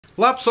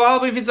Olá pessoal,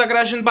 bem-vindos à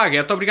garagem de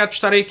Baguete, obrigado por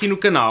estarem aqui no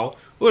canal.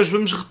 Hoje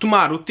vamos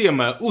retomar o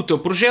tema O Teu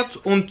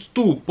Projeto, onde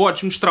tu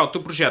podes mostrar o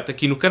teu projeto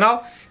aqui no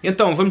canal.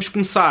 Então vamos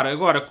começar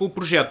agora com o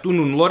projeto do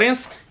Nuno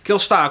Lourenço, que ele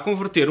está a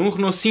converter um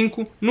Renault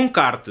 5 num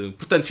Kart.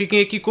 Portanto, fiquem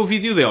aqui com o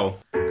vídeo dele.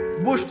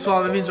 Boas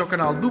pessoal, bem-vindos ao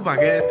canal do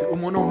Baguete. O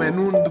meu nome é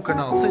Nuno, do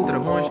canal Sem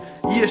Travões,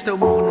 e este é o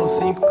meu Renault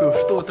 5 que eu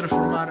estou a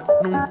transformar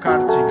num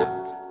kart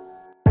gigante.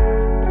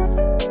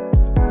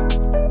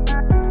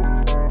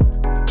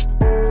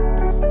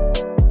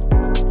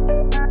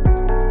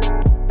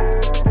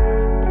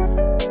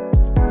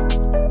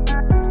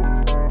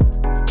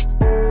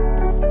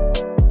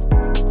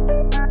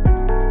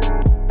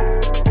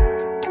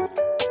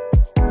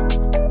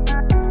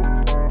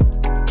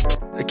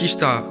 Aqui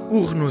está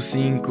o Renault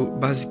 5,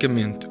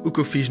 basicamente o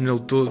que eu fiz nele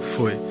todo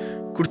foi,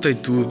 cortei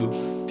tudo,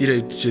 tirei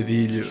o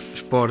tejadilho,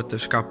 as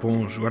portas,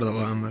 capões,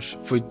 guarda-lamas,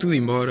 foi tudo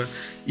embora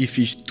e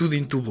fiz tudo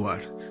em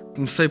tubular.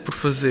 Comecei por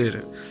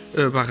fazer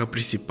a barra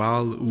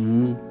principal,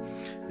 o U,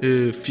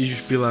 fiz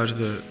os pilares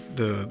de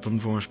onde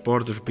vão as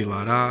portas, o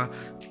pilar A,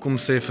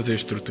 comecei a fazer a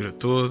estrutura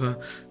toda,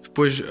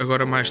 depois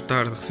agora mais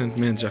tarde,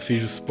 recentemente, já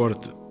fiz o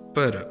suporte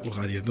para o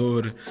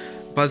radiador.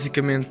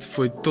 Basicamente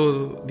foi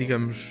todo,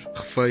 digamos,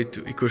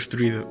 refeito e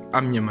construído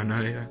à minha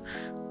maneira.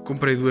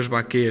 Comprei duas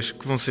baquês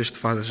que vão ser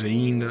estofadas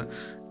ainda.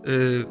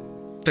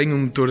 Tenho um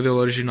motor dele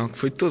original que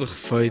foi todo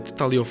refeito,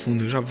 está ali ao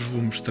fundo, eu já vos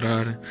vou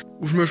mostrar.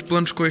 Os meus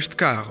planos com este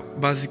carro,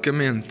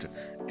 basicamente,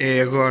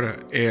 é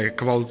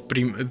acabar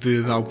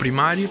de dar o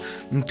primário,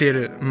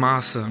 meter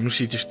massa nos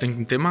sítios que tenho que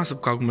meter massa,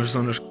 porque há algumas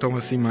zonas que estão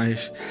assim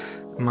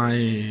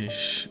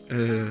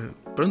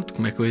pronto,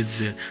 como é que eu ia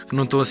dizer? Que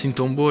não estão assim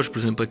tão boas. Por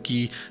exemplo,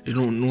 aqui eu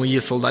não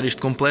ia soldar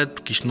isto completo,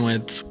 porque isto não é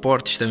de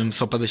suporte, isto é mesmo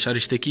só para deixar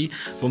isto aqui.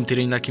 Vou meter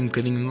ainda aqui um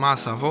bocadinho de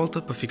massa à volta,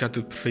 para ficar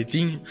tudo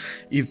perfeitinho.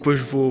 E depois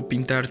vou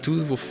pintar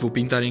tudo, vou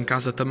pintar em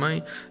casa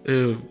também.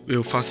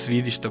 Eu faço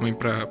vídeos também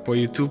para o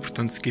YouTube,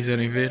 portanto se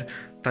quiserem ver,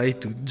 está aí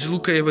tudo.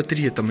 Desloquei a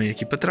bateria também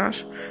aqui para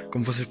trás,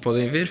 como vocês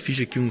podem ver,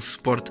 fiz aqui um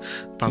suporte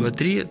para a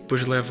bateria,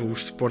 depois levo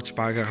os suportes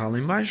para agarrar lá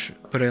em baixo,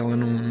 para ela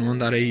não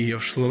andar aí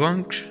aos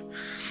solavancos.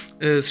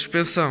 A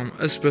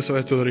suspensão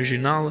é toda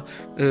original,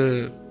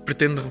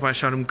 pretendo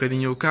rebaixar um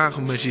bocadinho o carro,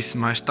 mas isso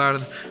mais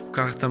tarde. O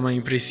carro também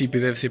em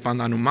princípio deve ser para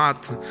andar no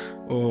mato,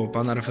 ou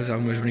para andar a fazer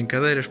algumas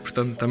brincadeiras,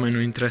 portanto também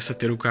não interessa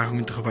ter o carro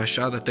muito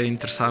rebaixado, até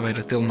interessava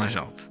era tê-lo mais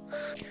alto.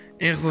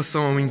 Em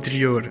relação ao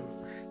interior,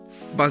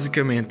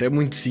 basicamente é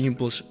muito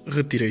simples,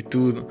 retirei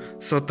tudo,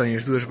 só tenho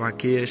as duas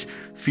baquês,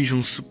 fiz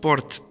um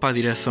suporte para a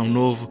direção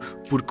novo,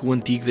 porque o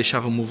antigo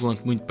deixava-me o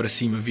volante muito para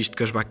cima, visto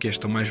que as baquês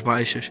estão mais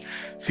baixas.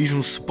 Fiz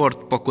um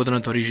suporte para o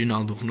quadrante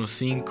original do Renault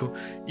 5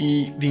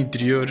 e de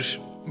interiores,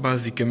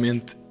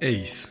 basicamente é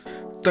isso.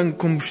 O tanque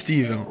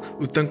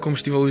de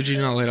combustível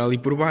original era ali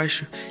por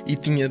baixo e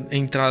tinha a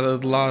entrada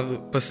de lado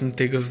para se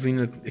meter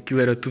gasolina,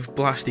 aquilo era tudo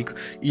plástico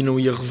e não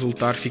ia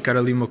resultar ficar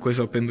ali uma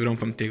coisa ao pendurão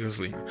para meter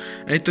gasolina.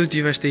 Então eu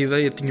tive esta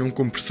ideia, tinha um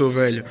compressor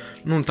velho,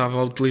 não estava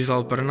a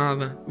utilizá-lo para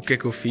nada. O que é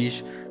que eu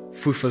fiz?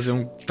 Fui fazer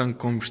um tanque de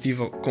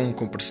combustível com um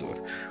compressor.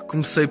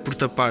 Comecei por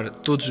tapar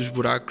todos os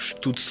buracos,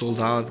 tudo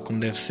soldado como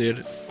deve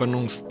ser, para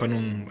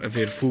não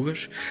haver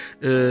fugas.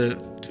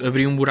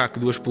 Abri um buraco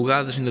de 2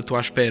 polegadas, ainda estou à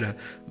espera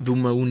de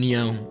uma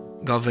união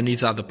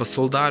galvanizada para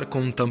soldar,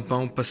 com um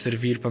tampão para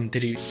servir para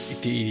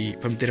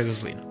meter a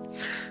gasolina.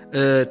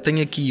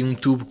 Tenho aqui um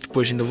tubo que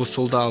depois ainda vou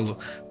soldá-lo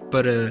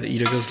para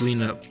ir a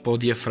gasolina para o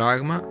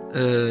diafragma.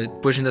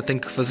 Depois ainda tenho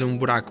que fazer um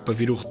buraco para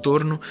vir o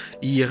retorno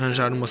e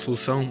arranjar uma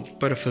solução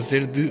para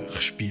fazer de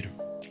respiro.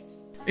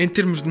 Em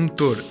termos de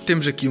motor,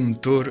 temos aqui um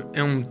motor,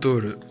 é um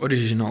motor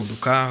original do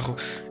carro,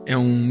 é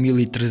um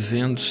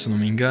 1300 se não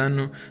me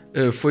engano,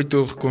 foi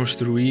todo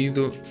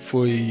reconstruído,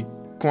 foi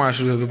com a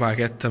ajuda do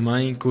Baguete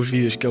também, com os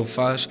vídeos que ele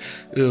faz.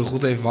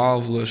 Rodei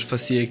válvulas,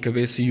 faciei a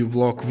cabeça e o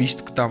bloco,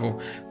 visto que estavam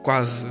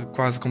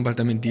quase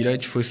completamente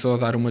direitos, foi só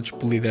dar uma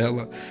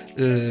despolidela.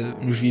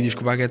 Nos vídeos que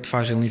o Baguete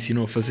faz ele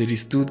ensinou a fazer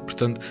isso tudo,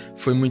 portanto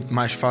foi muito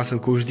mais fácil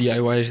com os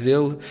DIYs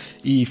dele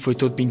e foi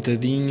todo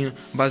pintadinho.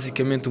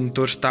 Basicamente o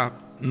motor está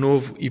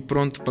novo e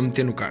pronto para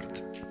meter no kart.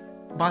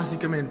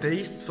 Basicamente é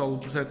isto, pessoal, o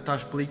projeto está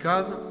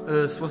explicado.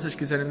 Se vocês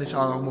quiserem deixar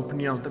alguma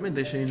opinião, também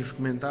deixem aí nos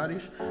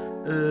comentários.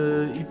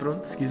 E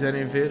pronto, se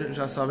quiserem ver,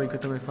 já sabem que eu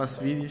também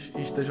faço vídeos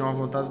e estejam à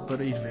vontade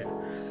para ir ver.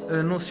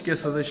 Não se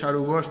esqueçam de deixar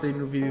o gosto aí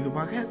no vídeo do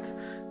Baguete,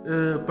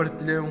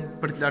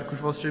 partilhar com os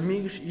vossos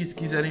amigos, e se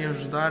quiserem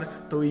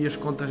ajudar, estão aí as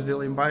contas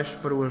dele em baixo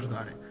para o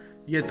ajudarem.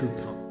 E é tudo,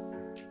 pessoal.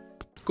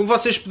 Como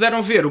vocês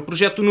puderam ver, o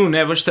projeto do Nuno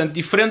é bastante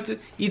diferente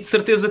e de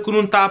certeza que o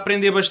Nuno está a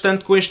aprender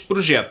bastante com este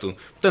projeto.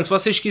 Portanto, se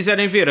vocês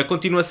quiserem ver a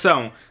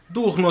continuação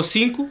do Renault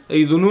 5,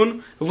 aí do Nuno,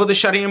 eu vou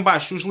deixar aí em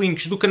baixo os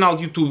links do canal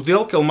de YouTube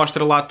dele, que ele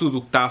mostra lá tudo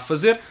o que está a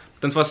fazer.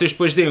 Portanto, vocês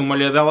depois deem uma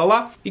olhadela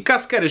lá. E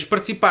caso queiras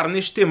participar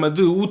neste tema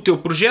de O Teu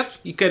Projeto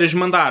e queiras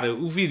mandar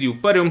o vídeo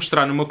para eu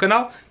mostrar no meu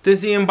canal,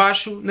 tens aí em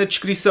baixo, na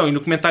descrição e no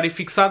comentário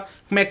fixado,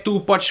 como é que tu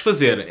o podes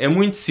fazer. É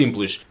muito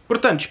simples.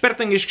 Portanto, espero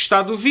que tenhas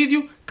gostado do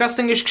vídeo. Caso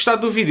tenhas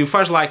gostado do vídeo,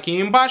 faz like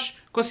aí em baixo,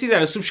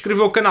 considera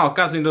subscrever o canal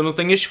caso ainda não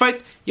tenhas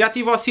feito e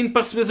ativa o sino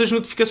para receber as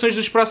notificações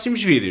dos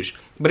próximos vídeos.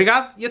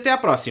 Obrigado e até à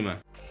próxima!